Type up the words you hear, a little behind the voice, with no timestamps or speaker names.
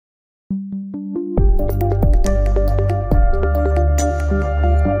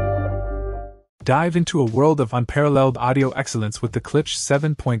Dive into a world of unparalleled audio excellence with the Klipsch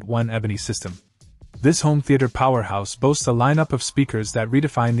 7.1 Ebony system. This home theater powerhouse boasts a lineup of speakers that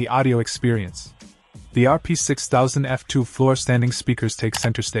redefine the audio experience. The RP6000 F2 floor-standing speakers take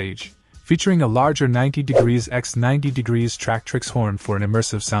center stage, featuring a larger 90 degrees x 90 degrees Tractrix horn for an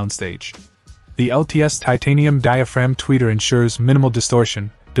immersive soundstage. The LTS titanium diaphragm tweeter ensures minimal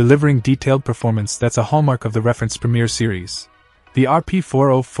distortion, delivering detailed performance that's a hallmark of the reference Premier series. The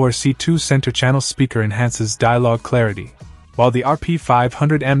RP404C2 center channel speaker enhances dialogue clarity, while the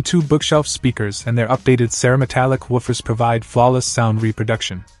RP500M2 bookshelf speakers and their updated cerametallic woofers provide flawless sound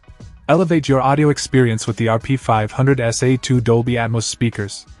reproduction. Elevate your audio experience with the RP500SA2 Dolby Atmos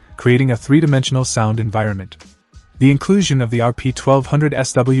speakers, creating a three-dimensional sound environment. The inclusion of the RP1200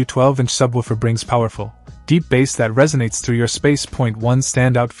 SW 12-inch subwoofer brings powerful, deep bass that resonates through your space. One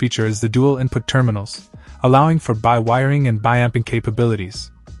standout feature is the dual input terminals, allowing for bi-wiring and bi-amping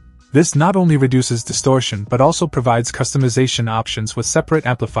capabilities. This not only reduces distortion but also provides customization options with separate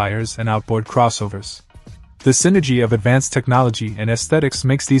amplifiers and outboard crossovers. The synergy of advanced technology and aesthetics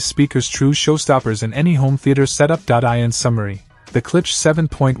makes these speakers true showstoppers in any home theater setup. In summary, the Klipsch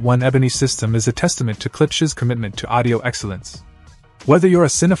 7.1 Ebony system is a testament to Klipsch's commitment to audio excellence. Whether you're a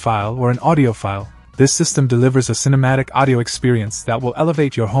cinephile or an audiophile, this system delivers a cinematic audio experience that will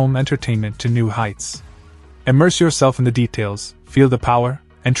elevate your home entertainment to new heights. Immerse yourself in the details, feel the power,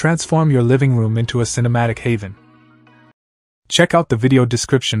 and transform your living room into a cinematic haven. Check out the video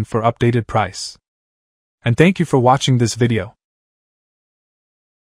description for updated price. And thank you for watching this video.